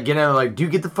keeps, like, getting like,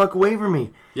 dude, get the fuck away from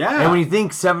me. Yeah. And when you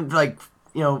think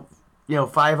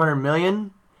 500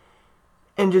 million,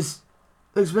 and just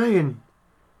looks Megan.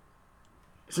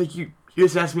 It's like, you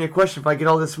just asked me a question. If I get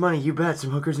all this money, you bet, some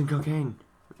hookers and cocaine.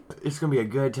 It's gonna be a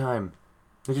good time.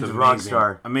 This is a rock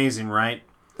star. Amazing, right?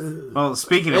 Well,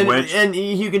 speaking of which, and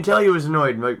you can tell he was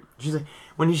annoyed. Like, she's like,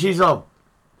 when she's all,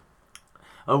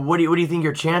 what do you think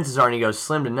your chances are? And he goes,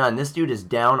 slim to none. This dude is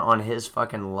down on his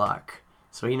fucking luck.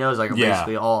 So he knows, like,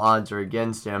 basically all odds are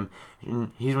against him.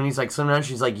 And when he's like, slim to none,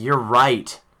 she's like, you're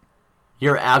right.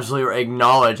 You're absolutely right.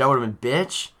 Acknowledge. I would have been,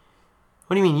 bitch.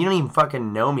 What do you mean? You don't even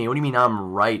fucking know me. What do you mean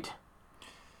I'm right?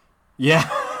 Yeah.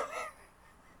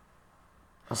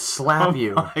 I'll slap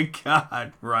you. Oh my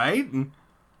god, right?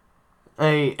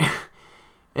 Hey,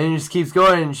 and it just keeps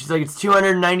going, and she's like, it's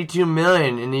 292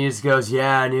 million, and he just goes,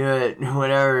 yeah, I knew it,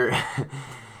 whatever.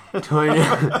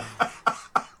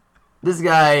 This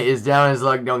guy is down his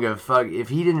luck, don't give a fuck. If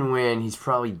he didn't win, he's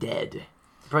probably dead. He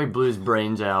probably blew his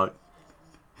brains out.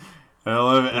 I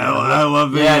love it. I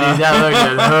love it. Yeah, dude, that looks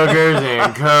at hookers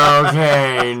and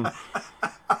cocaine.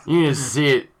 You just see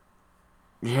it.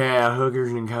 Yeah,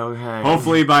 hookers and cocaine.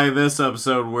 Hopefully by this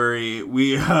episode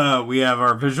we have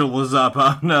our visuals up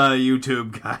on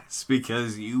YouTube, guys,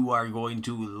 because you are going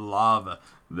to love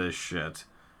this shit.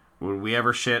 When we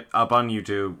ever shit up on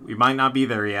YouTube, we might not be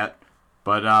there yet,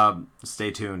 but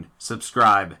stay tuned.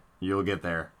 Subscribe. You'll get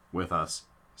there with us.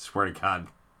 Swear to God.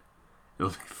 It'll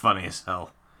be funny as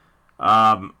hell.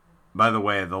 By the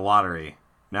way, the lottery.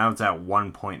 Now it's at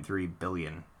 1.3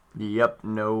 billion. Yep,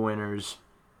 no winners.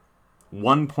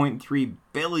 1.3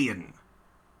 billion.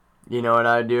 You know what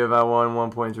I'd do if I won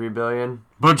 1.3 billion?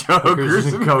 Bunch of hookers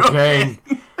and cocaine.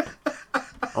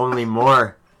 Only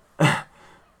more.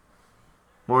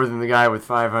 More than the guy with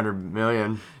 500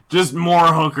 million. Just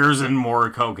more hookers and more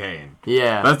cocaine.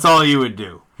 Yeah. That's all you would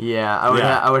do. Yeah,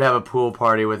 I would have a pool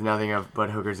party with nothing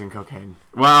but hookers and cocaine.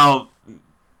 Well,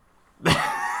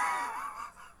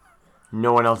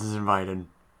 no one else is invited.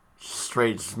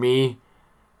 Straight, just me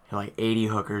and like 80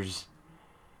 hookers.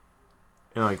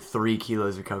 And like 3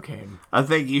 kilos of cocaine. I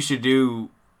think you should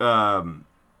do on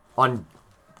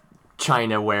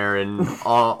Chinaware and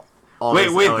all. Wait,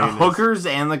 the hookers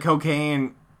and the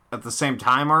cocaine at the same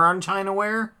time are on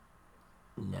Chinaware?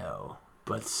 No,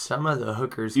 but some of the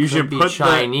hookers you could should be put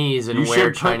Chinese and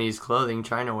wear Chinese clothing.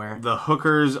 Chinaware. The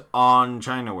hookers on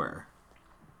Chinaware.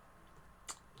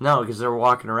 No, because they're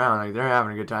walking around like they're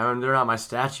having a good time. I mean, they're not my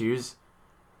statues.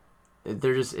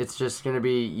 It's just gonna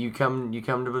be you come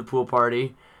to the pool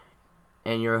party,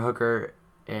 and you're a hooker,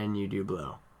 and you do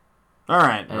blow. All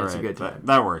right, and it's a good time.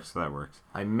 That works.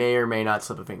 I may or may not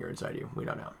slip a finger inside you. We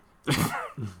don't know.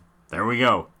 There we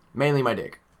go. Mainly my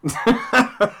dick.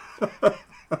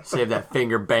 Save that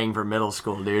finger bang for middle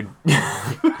school, dude.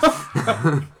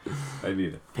 I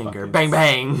need it. Finger bang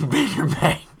bang, finger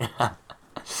bang.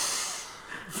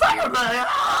 Finger bang.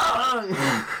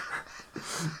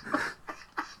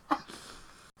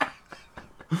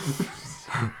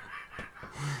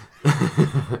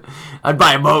 I'd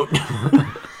buy a boat.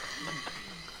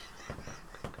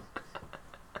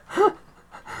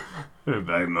 I'd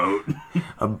buy a boat.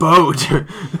 A boat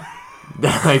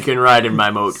that I can ride in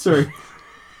my moat. Sorry.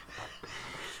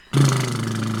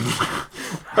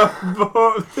 A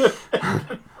boat that I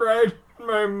can ride in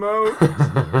my moat.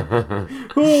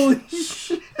 Holy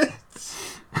shit.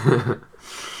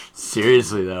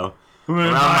 Seriously though.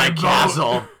 around my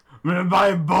castle. I'm gonna buy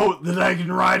a boat that I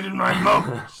can ride in my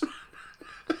moat.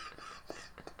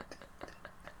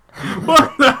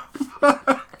 What the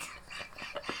fuck?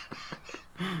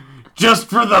 Just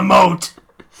for the moat.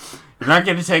 You're not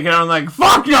gonna take it on like,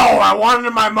 fuck no, I want it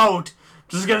in my moat.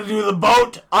 Just gonna do the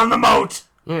boat on the moat.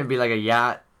 Yeah, it'd be like a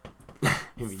yacht.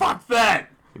 Fuck that.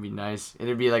 It'd be nice.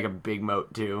 It'd be like a big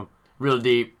moat, too. Real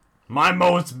deep. My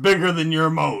moat's bigger than your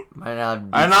moat.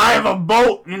 And I have a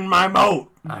boat in my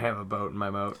moat. I have a boat in my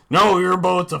moat. No, your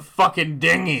boat's a fucking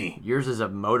dinghy. Yours is a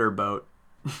motor boat.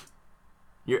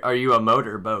 Are you a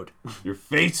motor boat? Your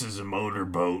face is a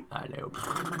motorboat. I know.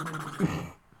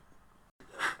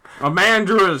 A man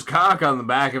drew his cock on the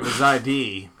back of his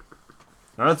ID.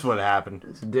 That's what happened.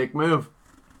 It's a dick move.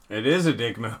 It is a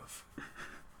dick move.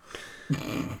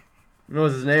 What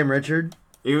was his name, Richard?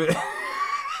 It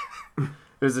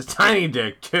was a tiny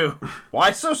dick, too.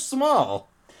 Why so small?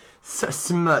 So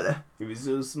small. It was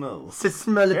so small. So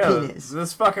small penis.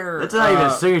 This fucker... That's not even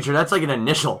a signature. That's like an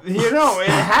initial. You know, it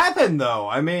happened, though.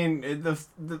 I mean,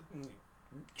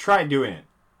 try doing it.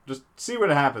 Just see what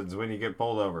happens when you get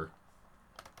pulled over.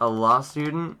 A law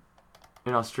student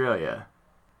in Australia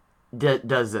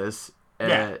does this.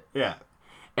 Yeah.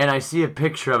 And I see a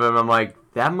picture of him. I'm like,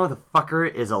 that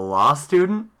motherfucker is a law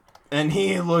student? And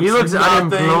he looks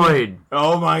nothing. Unemployed.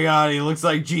 Oh my god, he looks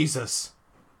like Jesus.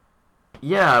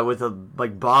 Yeah, with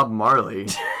like Bob Marley.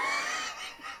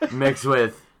 Mixed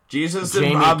with Jesus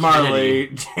Jamie and Bob Kennedy. Marley.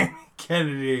 Jamie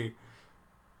Kennedy.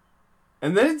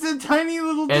 And then it's a tiny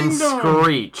little ding and dong.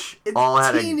 Screech. It's all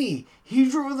had teeny. He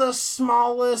drew the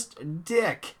smallest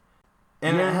dick.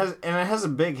 And it has a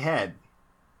big head.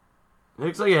 It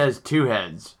looks like it has two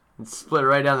heads. It's split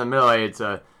right down the middle. I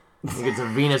think it's a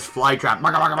Venus flytrap.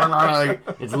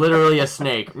 It's literally a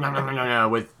snake.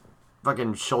 With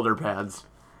fucking shoulder pads.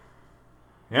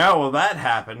 Yeah, well, that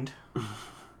happened.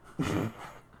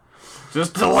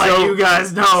 Just to let you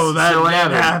guys know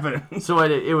that happened. So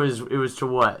it was to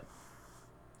what?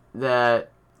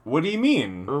 That. What do you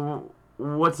mean?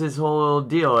 What's his whole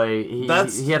deal? He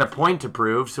had a point to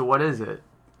prove. So what is it?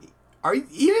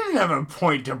 He didn't have a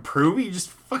point to prove. He just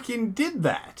fucking did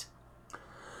that.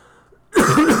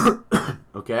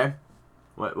 Okay.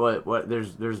 What?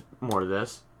 There's more to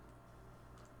this.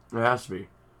 There has to be.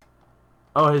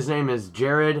 Oh, his name is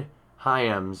Jared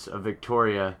Hyams of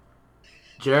Victoria.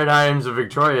 Jared Hyams of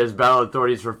Victoria has battled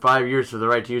authorities for 5 years for the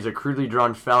right to use a crudely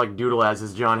drawn phallic doodle as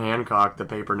his John Hancock, the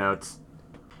paper notes.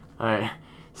 Alright.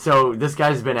 So this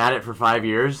guy's been at it for 5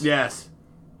 years? Yes.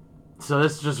 So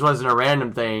this just wasn't a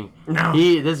random thing. No.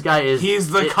 This guy is...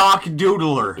 He's the cock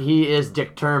doodler. He is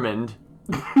determined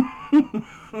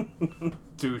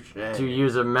Touche. to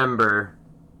use a member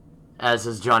as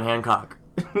his John Hancock.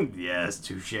 Yes,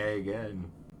 touche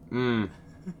again.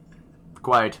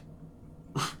 Quite.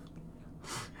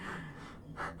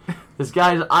 This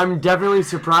guy's... I'm definitely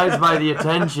surprised by the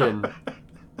attention.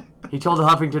 He told the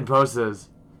Huffington Post this.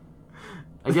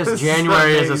 I guess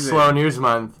January is a slow news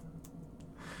month.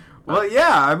 Well,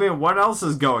 yeah, I mean, what else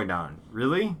is going on?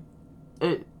 Really?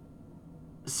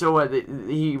 So what?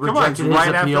 He Come on, it's rejected his right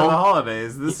appeal. after the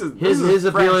holidays. His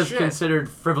appeal is shit. considered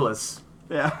frivolous.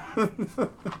 Yeah.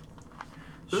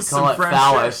 This is call some it fresh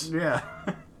phallus. shit. Yeah.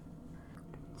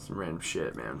 Some random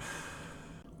shit, man.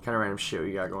 What kind of random shit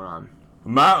we got going on? A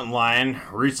mountain lion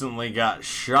recently got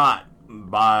shot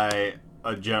by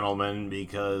a gentleman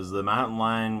because the mountain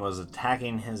lion was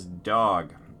attacking his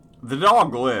dog. The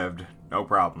dog lived, no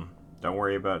problem. Don't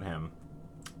worry about him.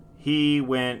 He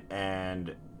went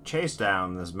and chased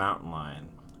down this mountain lion.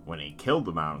 When he killed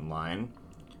the mountain lion,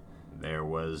 there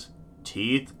was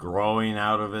teeth growing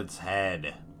out of its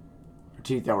head.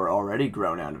 Teeth that were already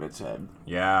grown out of its head.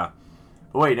 Yeah.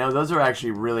 Wait, no, those are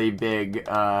actually really big.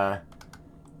 They're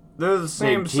the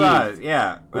same teeth, size,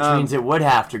 yeah. Which means it would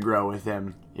have to grow with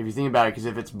him. If you think about it, because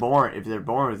if they're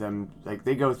born with them, like,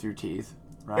 they go through teeth,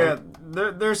 right?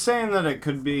 Yeah, they're saying that it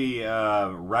could be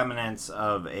remnants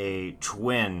of a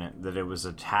twin that it was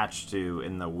attached to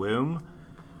in the womb,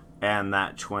 and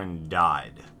that twin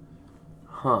died.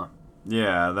 Huh.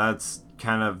 Yeah, that's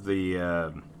kind of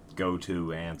the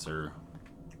go-to answer.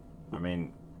 I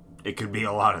mean, it could be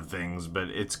a lot of things, but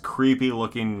it's creepy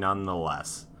looking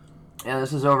nonetheless. Yeah,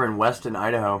 this is over in Weston,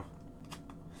 Idaho.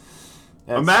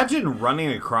 Imagine running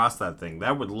across that thing.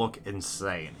 That would look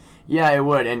insane. Yeah, it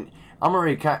would. And I'm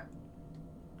already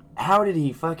how did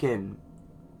he fucking...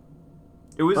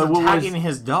 It was attacking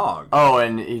his dog. Oh,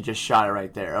 and he just shot it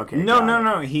right there. Okay.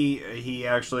 No. He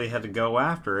actually had to go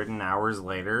after it, and hours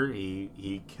later,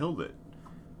 he killed it.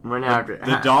 Went after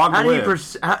The dog how lived.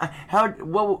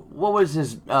 What was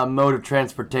his mode of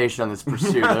transportation on this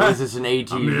pursuit? Was this an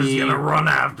ATV? I'm just gonna run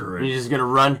after it. You're just gonna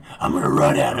run? I'm gonna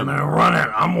run at him. I'm gonna run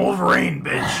it. I'm Wolverine,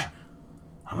 bitch.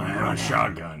 I'm gonna have a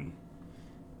shotgun.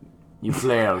 You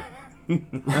flailed.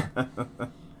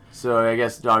 So I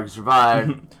guess the dog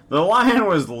survived. The lion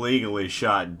was legally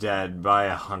shot dead by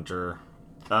a hunter.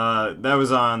 That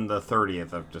was on the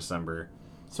 30th of December.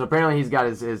 So apparently he's got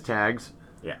his tags.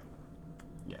 Yeah.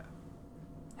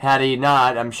 Had he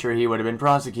not, I'm sure he would have been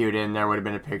prosecuted, and there would have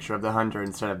been a picture of the hunter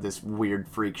instead of this weird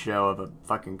freak show of a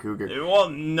fucking cougar. Well,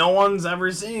 no one's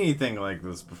ever seen anything like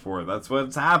this before. That's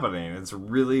what's happening. It's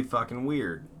really fucking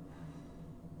weird.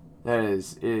 It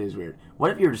is weird.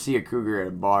 What if you were to see a cougar at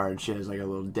a bar and she has like a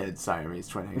little dead Siamese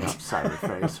twin hanging off the side of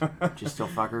her face? Do you still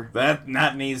fuck her?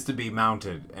 That needs to be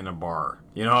mounted in a bar.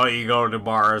 You know, you go to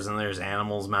bars and there's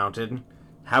animals mounted.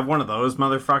 Have one of those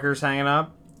motherfuckers hanging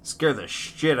up. Scare the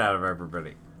shit out of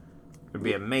everybody. It'd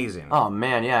be amazing. Oh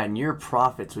man, yeah, and your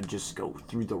profits would just go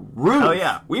through the roof. Oh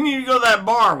yeah, we need to go to that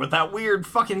bar with that weird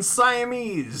fucking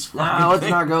Siamese. No, let's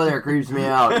not go there. It creeps me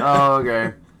out. Oh,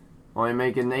 okay. Only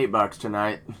making $8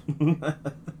 tonight.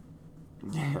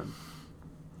 Damn.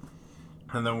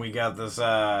 And then we got this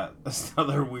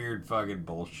other weird fucking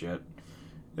bullshit.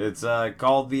 It's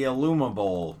called the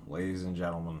Illumable, ladies and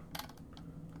gentlemen.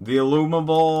 The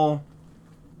Illumable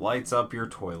lights up your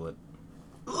toilet.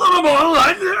 Illumable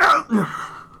lights it up.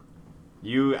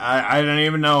 I don't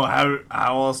even know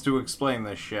how else to explain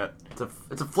this shit. It's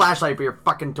a flashlight for your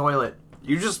fucking toilet.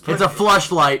 You just It's a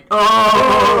flushlight.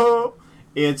 Oh!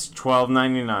 It's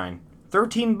 $12.99.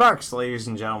 $13, ladies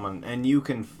and gentlemen, and you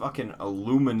can fucking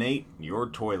illuminate your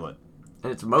toilet.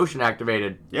 And it's motion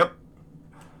activated. Yep.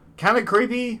 Kind of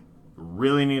creepy.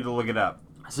 Really need to look it up.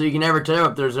 So you can never tell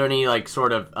if there's any like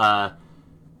sort of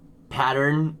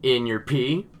pattern in your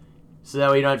pee. So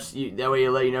that way that way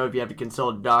you let you know if you have to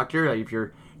consult a doctor, like if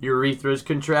your urethra's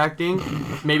contracting.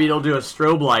 Maybe it'll do a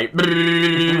strobe light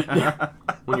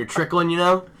when you're trickling, you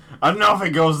know. I don't know if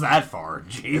it goes that far.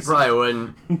 Jesus. It probably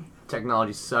wouldn't.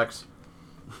 Technology sucks.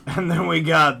 And then we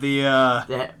got the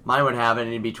Mine would have it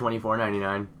and it'd be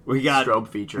 $24.99. We got strobe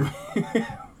feature.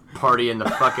 Party in the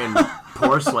fucking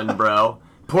porcelain, bro.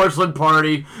 Porcelain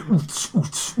party.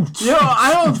 Yo,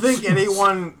 I don't think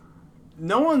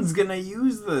no one's gonna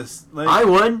use this. Like, I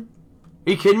would.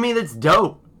 Are you kidding me? That's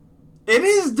dope. It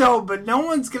is dope, but no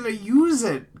one's gonna use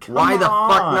it. Why the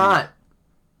fuck not?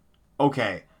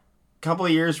 Okay, a couple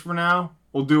of years from now,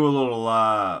 we'll do a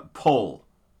little poll.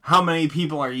 How many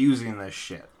people are using this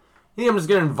shit? You think I'm just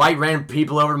gonna invite random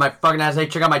people over to my fucking house? Hey,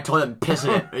 check out my toilet and piss in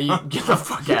it. Get the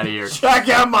fuck out of here. Check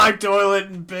out my toilet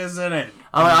and piss in it.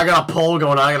 I got a poll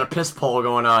going on. I got a piss poll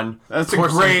going on. That's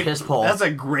Porcelain a great piss poll. That's a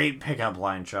great pickup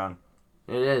line, Sean.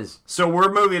 It is. So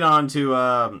we're moving on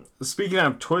to speaking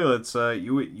of toilets.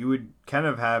 You would kind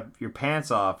of have your pants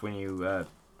off when you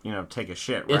take a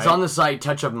shit, right? It's on the site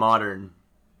Touch of Modern.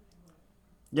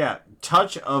 Yeah,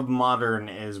 Touch of Modern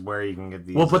is where you can get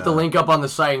these. We'll put the link up on the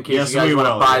site in case you guys want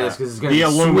to buy this because it's going to be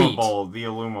sweet. The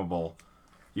Illumable.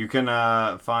 You can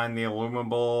find the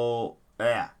Illumable.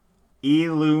 Yeah.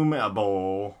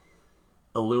 Illumable.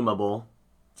 Illumable.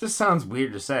 Just sounds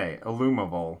weird to say.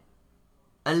 Illumable.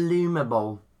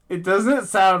 Illumable. It doesn't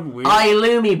sound weird.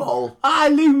 Illumable.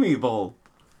 Illumable.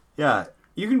 Yeah.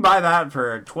 You can buy that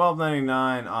for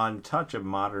 $12.99 on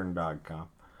touchofmodern.com.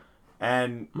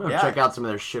 And I'm gonna check out some of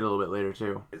their shit a little bit later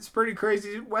too. It's a pretty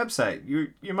crazy website.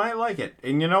 You might like it.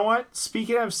 And you know what?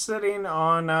 Speaking of sitting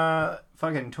on a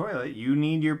fucking toilet, you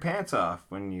need your pants off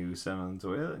when you sit on the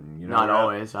toilet. And Not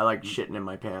always. I like shitting in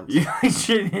my pants. You like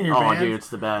shitting in your pants? Oh, dude, it's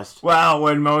the best. Well,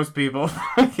 when most people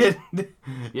fucking... You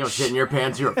don't shit in your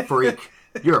pants, you're a freak.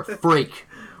 You're a freak.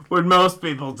 When most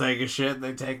people take a shit,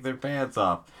 they take their pants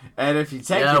off. And if you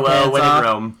take your when pants off in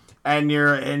Rome. and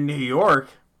you're in New York...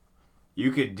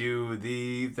 You could do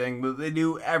the thing that they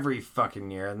do every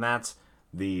fucking year, and that's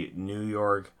the New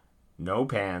York no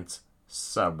pants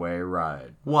subway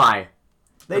ride. Why?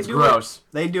 That's gross.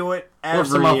 They do it every Or if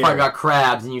some year. motherfucker got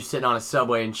crabs and you sitting on a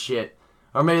subway and shit.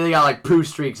 Or maybe they got like poo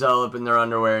streaks all up in their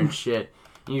underwear and shit.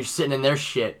 And you're sitting in their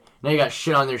shit. Now you got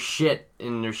shit on their shit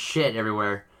and there's shit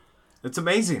everywhere. It's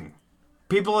amazing.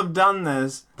 People have done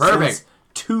this since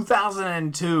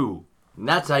 2002. And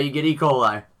that's how you get E.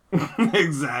 coli.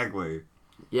 Exactly.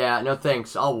 Yeah, no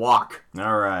thanks. I'll walk.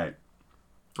 All right.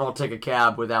 I'll take a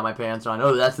cab without my pants on.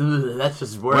 Oh, that's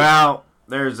just worse. Well,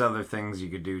 there's other things you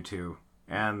could do too.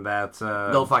 And that's...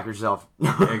 Go fuck yourself.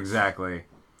 Exactly.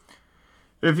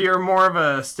 If you're more of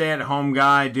a stay-at-home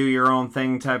guy, do your own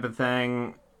thing type of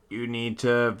thing, you need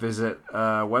to visit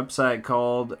a website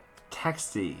called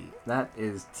Texty. That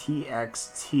is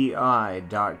txti.com.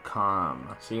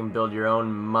 So you can build your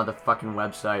own motherfucking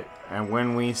website. And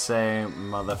when we say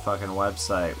motherfucking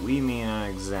website, we mean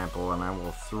an example, and I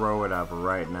will throw it up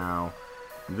right now.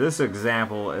 This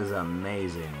example is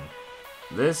amazing.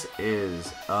 This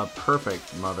is a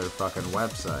perfect motherfucking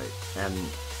website. And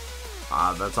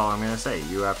that's all I'm going to say.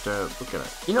 You have to look at it.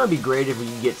 You know, it'd be great if we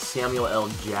could get Samuel L.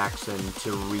 Jackson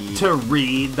to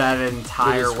read that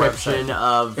entire the description website.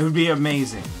 of... It would be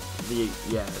amazing.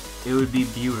 Yeah. It would be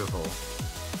beautiful.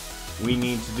 We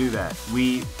need to do that.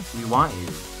 We want you,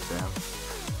 Sam.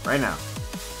 Right now.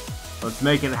 Let's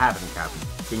make it happen, Captain.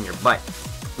 In your butt.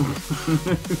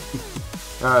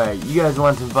 Alright, you guys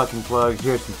want some fucking plugs?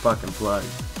 Here's some fucking plugs.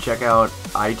 Check out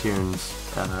iTunes.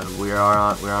 We're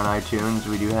on iTunes.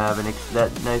 We do have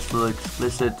that nice little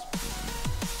explicit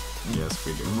Yes,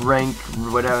 we do. rank,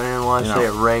 whatever. I didn't want to say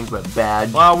it rank, but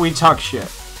bad. Well, we talk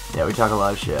shit. Yeah, we talk a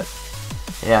lot of shit.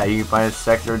 Yeah, you can find us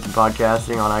Sex Nerds and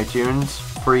Podcasting on iTunes,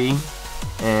 free,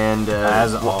 and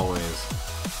as always,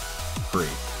 free,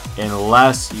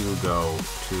 unless you go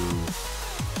to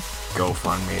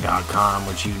GoFundMe.com,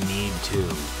 which you need to,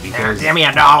 because give me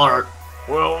 $1.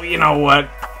 Well, you know what?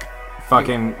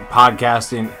 Fucking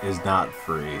podcasting is not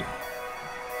free.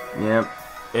 Yep.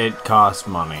 It costs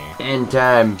money. And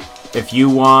time. If you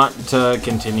want to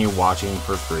continue watching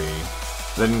for free,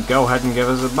 then go ahead and give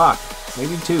us $1.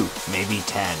 Maybe 2. Maybe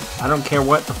 10. I don't care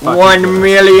what the fuck. $1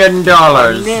 million.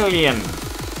 $1 million.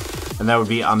 And that would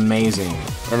be amazing.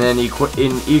 And then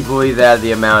equally that,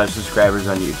 the amount of subscribers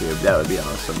on YouTube. That would be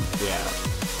awesome. Yeah.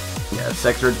 Yeah,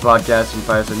 Sex Nerds Podcast. You can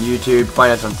find us on YouTube.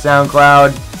 Find us on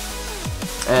SoundCloud.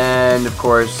 And, of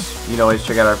course, you can always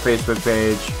check out our Facebook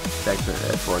page, Sex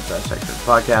Nerds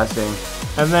Podcasting.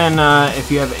 And then, if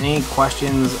you have any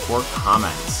questions or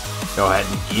comments, go ahead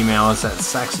and email us at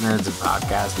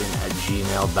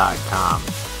sexnerdsandpodcasting@gmail.com.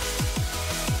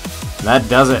 That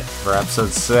does it for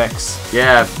episode 6.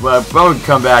 Yeah, well, we'll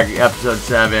come back episode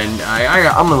 7.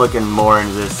 I'm looking more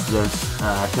into this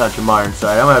Touch of Modern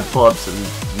Side. I'm gonna pull up some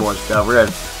more stuff. We're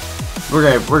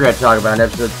gonna talk about in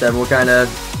episode 7 what kind of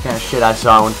shit I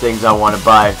saw and things I want to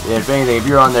buy. And if anything, if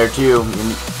you're on there too,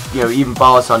 and even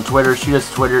follow us on Twitter, shoot us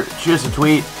a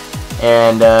tweet,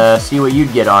 and see what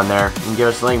you'd get on there, and give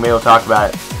us a link. Maybe we'll talk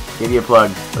about it. Give you a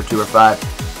plug or 2 or 5.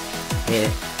 Yeah.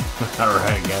 All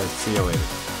right, guys. See you later.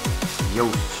 Yo.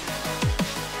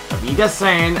 Auf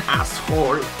Wiedersehen,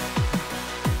 asshole.